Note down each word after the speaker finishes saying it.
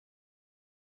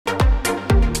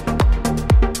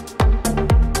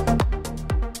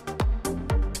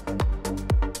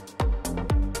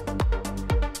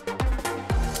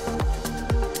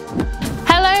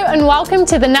welcome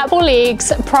to the Netball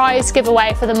League's prize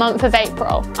giveaway for the month of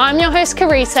April. I'm your host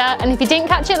Carita, and if you didn't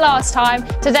catch it last time,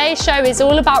 today's show is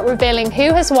all about revealing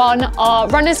who has won our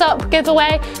runners-up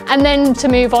giveaway and then to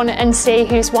move on and see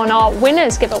who's won our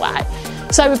winners giveaway.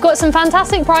 So we've got some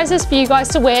fantastic prizes for you guys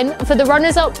to win. For the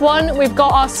runners-up one, we've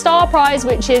got our star prize,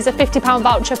 which is a £50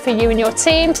 voucher for you and your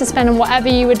team to spend on whatever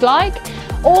you would like.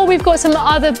 Or we've got some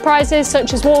other prizes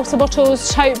such as water bottles,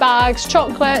 tote bags,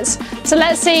 chocolates. So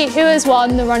let's see who has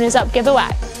won the runners-up giveaway.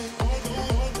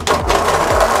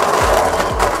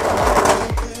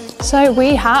 So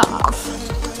we have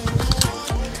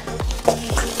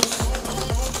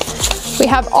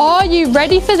Are You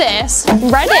Ready for This?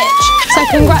 Redditch. So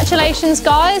congratulations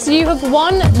guys, you have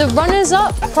won the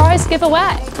runners-up prize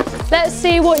giveaway. Let's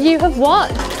see what you have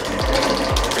won.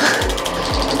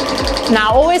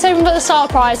 Now, always hoping for the star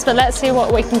prize, but let's see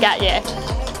what we can get you.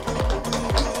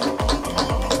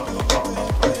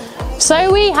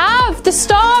 So we have the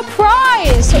star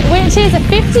prize, which is a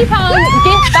 £50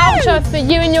 gift voucher for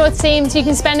you and your team, so you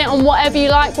can spend it on whatever you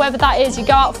like, whether that is you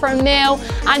go out for a meal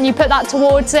and you put that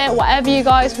towards it, whatever you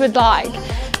guys would like.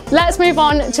 Let's move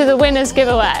on to the winners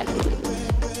giveaway.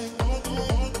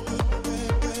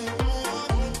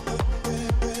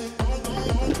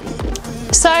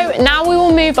 So now we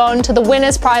will move on to the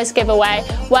winners prize giveaway,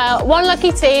 where one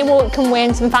lucky team can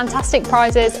win some fantastic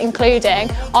prizes, including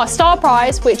our star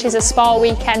prize, which is a spa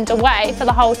weekend away for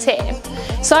the whole team.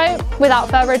 So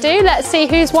without further ado, let's see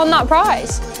who's won that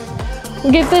prize.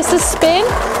 We'll give this a spin.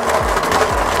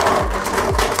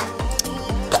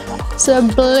 It's a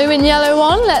blue and yellow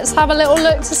one. Let's have a little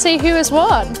look to see who has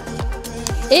won.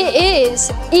 It is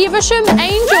Evesham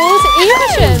Angels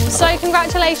Evesham. So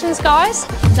congratulations guys.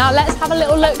 Now let's have a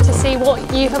little look to see what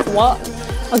you have won.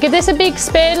 I'll give this a big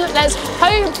spin. Let's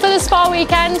hope for the spa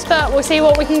weekend, but we'll see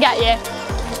what we can get you.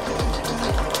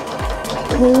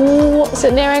 Ooh, what's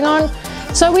it nearing on?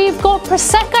 So we've got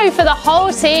Prosecco for the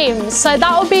whole team. So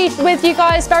that will be with you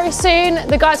guys very soon.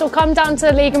 The guys will come down to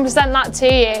the league and present that to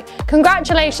you.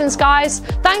 Congratulations guys.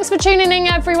 Thanks for tuning in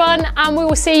everyone, and we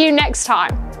will see you next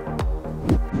time.